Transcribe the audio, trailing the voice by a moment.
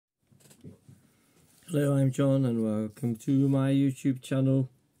Hello, I'm John and welcome to my YouTube channel,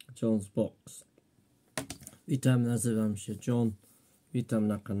 John's Box. Witam, nazywam się John. Witam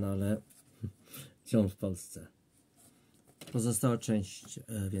na kanale John w Polsce. Pozostała część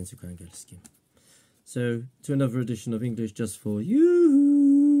w języku angielskim. So, to another edition of English just for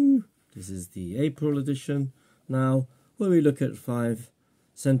you. This is the April edition now, where we look at 5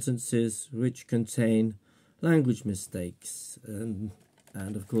 sentences which contain language mistakes.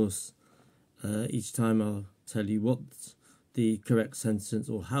 And of course, each time I'll tell you what the correct sentence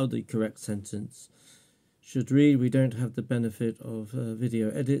or how the correct sentence should read. We don't have the benefit of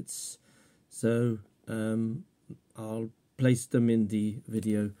video edits, so I'll place them in the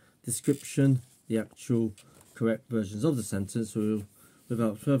video description, the actual correct versions of the sentence.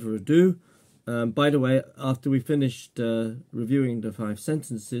 Without further ado, by the way, after we finished reviewing the 5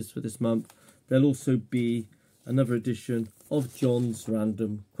 sentences for this month, there'll also be another edition of John's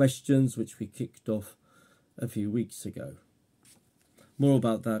Random Questions, which we kicked off a few weeks ago. More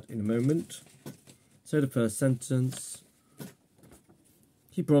about that in a moment. So the first sentence,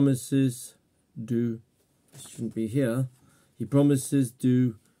 he promises do, this shouldn't be here, he promises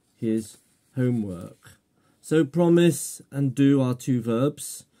do his homework. So promise and do are 2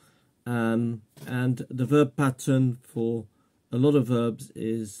 verbs, and the verb pattern for a lot of verbs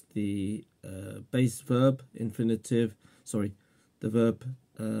is the base verb, infinitive, the verb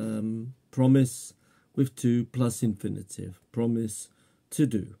promise with to plus infinitive, promise to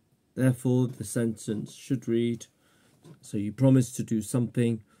do. Therefore, the sentence should read, so you promise to do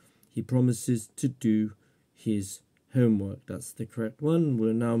something, he promises to do his homework. That's the correct one.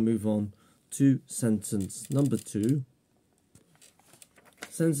 We'll now move on to sentence number 2.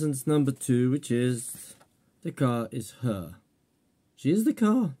 Sentence number 2, which is, the car is her. She is the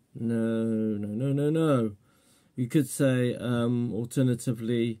car? No. You could say,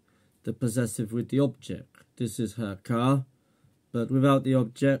 alternatively, the possessive with the object. This is her car, but without the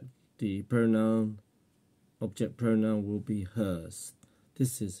object, the object pronoun will be hers.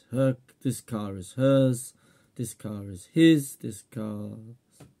 This is her, this car is hers, this car is his, this car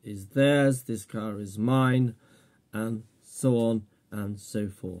is theirs, this car is mine, and so on and so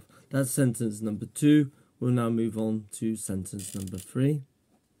forth. That's sentence number 2. We'll now move on to sentence number 3.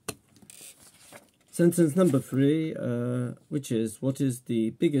 Sentence number 3, which is, what is the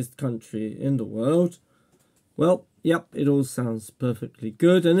biggest country in the world? Well, yep, it all sounds perfectly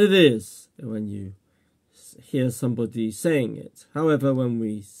good, and it is when you hear somebody saying it. However, when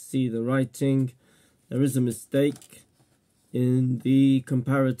we see the writing, there is a mistake in the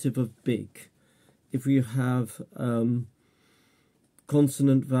comparative of big. If you have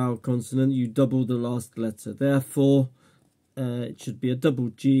consonant, vowel, consonant, you double the last letter. Therefore, it should be a double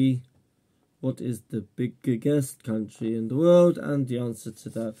G. What is the biggest country in the world? And the answer to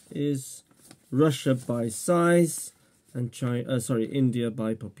that is Russia by size and India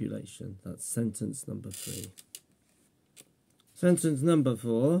by population. That's sentence number 3. Sentence number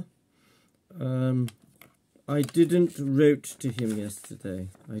 4. I didn't wrote to him yesterday.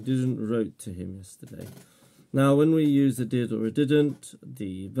 I didn't wrote to him yesterday. Now, when we use a did or a didn't,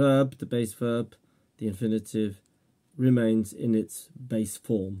 the verb, the base verb, the infinitive, remains in its base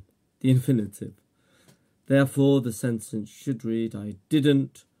form, the infinitive. Therefore, the sentence should read, I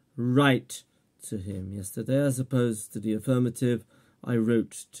didn't write to him yesterday, as opposed to the affirmative, I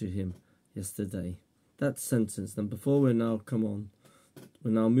wrote to him yesterday. That's sentence number 4. We'll now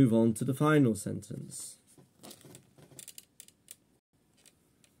move on to the final sentence.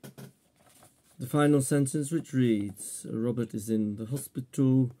 The final sentence, which reads, Robert is in the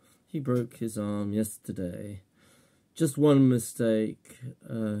hospital. He broke his arm yesterday. Just one mistake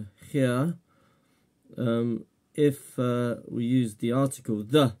here. If we use the article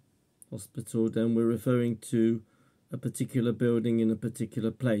the hospital, then we're referring to a particular building in a particular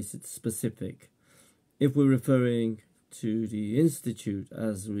place. It's specific. If we're referring to the institute,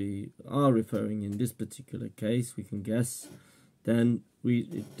 as we are referring in this particular case, we can guess, then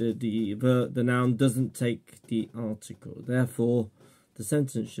the noun doesn't take the article. Therefore, the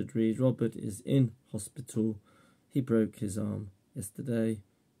sentence should read, Robert is in hospital. He broke his arm yesterday,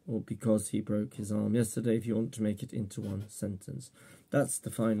 or because he broke his arm yesterday, if you want to make it into one sentence. That's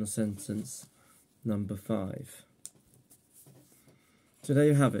the final sentence, number 5. So there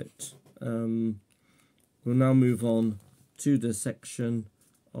you have it. We'll now move on to the section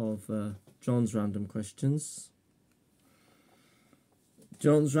of John's Random Questions.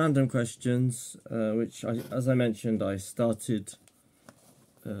 John's Random Questions, which, as I mentioned, I started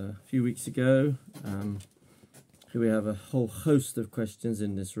a few weeks ago. We have a whole host of questions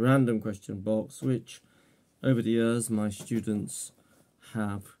in this random question box, which over the years my students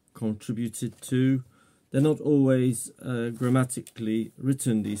have contributed to. they're not always grammatically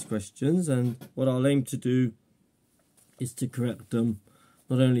written, these questions, and what I'll aim to do is to correct them,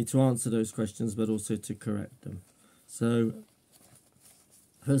 not only to answer those questions but also to correct them. So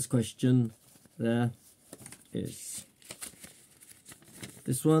first question there is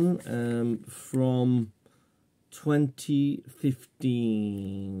this one from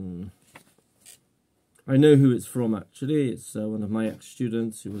 2015. I know who it's from actually. It's one of my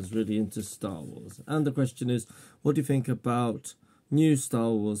ex-students who was really into Star Wars. And the question is, what do you think about new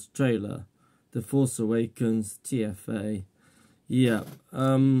Star Wars trailer, The Force Awakens TFA? Yeah,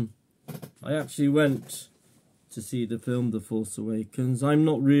 I actually went to see the film The Force Awakens. I'm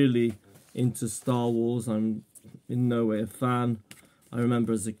not really into Star Wars. I'm in no way a fan. I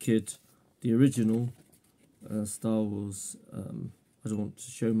remember as a kid the original Star Wars. I don't want to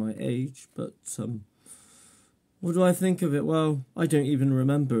show my age, but what do I think of it? Well, I don't even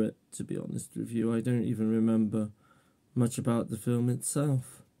remember it, to be honest with you. I don't even remember much about the film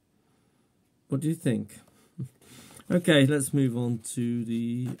itself. What do you think? Okay, let's move on to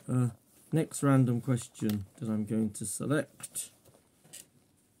the next random question that I'm going to select.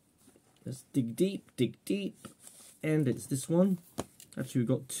 Let's dig deep, and it's this one. Actually, we've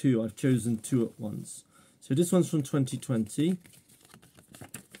got two. I've chosen two at once. So this one's from 2020.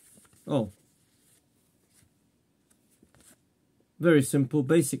 Oh. Very simple,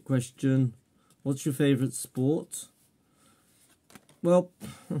 basic question. What's your favourite sport? Well,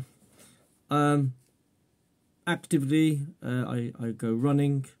 actively, I go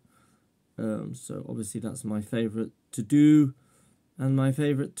running. So obviously that's my favourite to do and my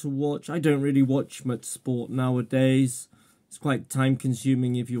favourite to watch. I don't really watch much sport nowadays. It's quite time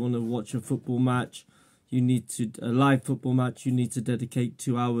consuming. If you want to watch a football match, you need to, a live football match, you need to dedicate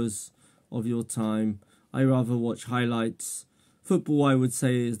 2 hours of your time. I rather watch highlights. Football, I would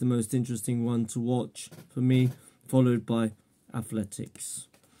say, is the most interesting one to watch for me, followed by athletics.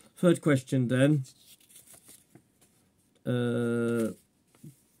 Third question then. There's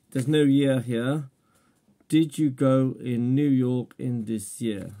no year here. Did you go in New York in this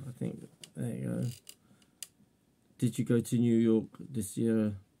year? I think, there you go. Did you go to New York this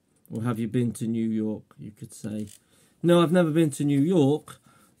year? Or have you been to New York, you could say. No, I've never been to New York.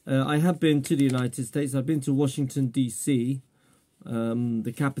 I have been to the United States. I've been to Washington, D.C.,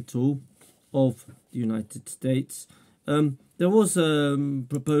 the capital of the United States. There was a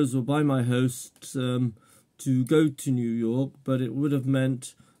proposal by my host to go to New York, but it would have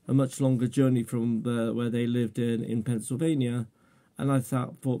meant a much longer journey from where they lived in Pennsylvania, and I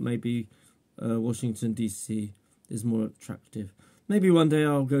thought maybe Washington, D.C. is more attractive. Maybe one day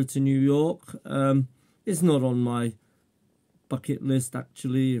I'll go to New York. It's not on my bucket list,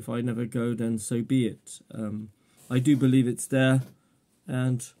 actually. If I never go, then so be it. I do believe it's there,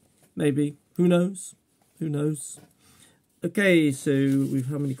 and maybe, who knows? Who knows? Okay, so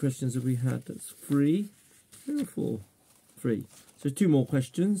how many questions have we had? That's 3 or 4? 3. So 2 more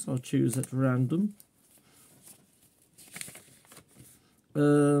questions. I'll choose at random.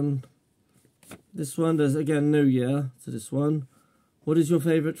 This one, there's again no year to this one. What is your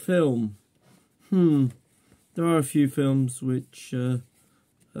favourite film? There are a few films which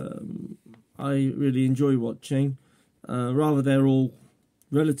I really enjoy watching. Rather, they're all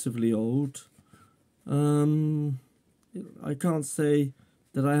relatively old. I can't say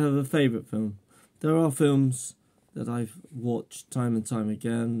that I have a favourite film. There are films that I've watched time and time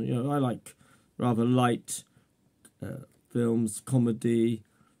again. You know, I like rather light films, comedy,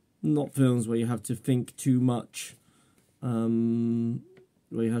 not films where you have to think too much, where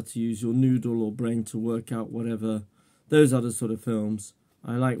you have to use your noodle or brain to work out whatever. Those are the sort of films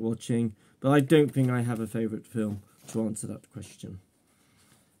I like watching, but I don't think I have a favourite film to answer that question.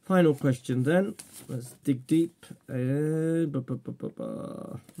 Final question then. Let's dig deep.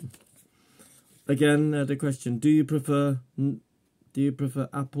 Again, the question: Do you prefer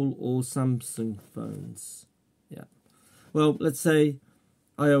Apple or Samsung phones? Yeah. Well, let's say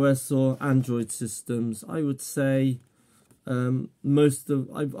iOS or Android systems. I would say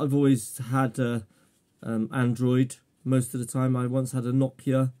I've always had Android most of the time. I once had a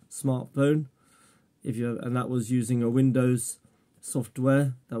Nokia smartphone, and that was using a Windows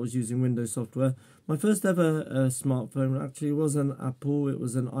software. My first ever smartphone actually was an Apple. It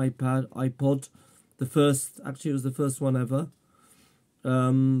was an iPod. It was the first one ever.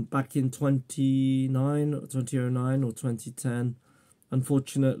 Back in 2009 or 2010.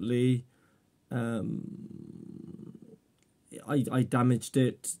 Unfortunately, I damaged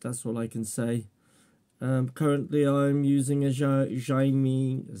it. That's all I can say. Currently, I'm using a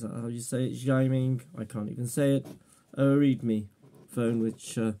Xiaomi. Is that how you say it? Xiaomi. I can't even say it. A Readme phone,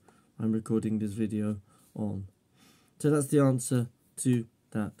 which I'm recording this video on. So that's the answer to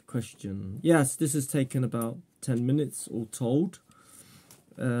that question. Yes, this has taken about 10 minutes all told,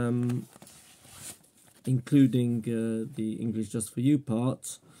 including the English Just For You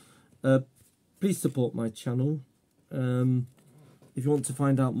part. Please support my channel. If you want to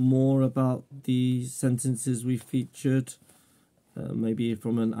find out more about the sentences we featured, maybe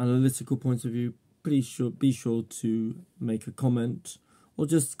from an analytical point of view, be sure to make a comment, or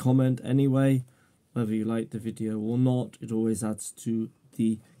just comment anyway, whether you like the video or not. It always adds to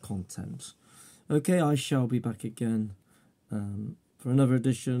the content. Okay, I shall be back again for another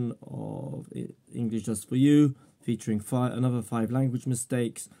edition of English Just For You, featuring another 5 language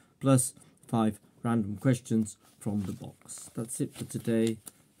mistakes, plus 5 random questions from the box. That's it for today.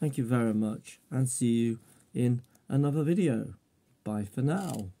 Thank you very much, and see you in another video. Bye for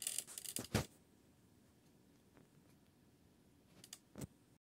now.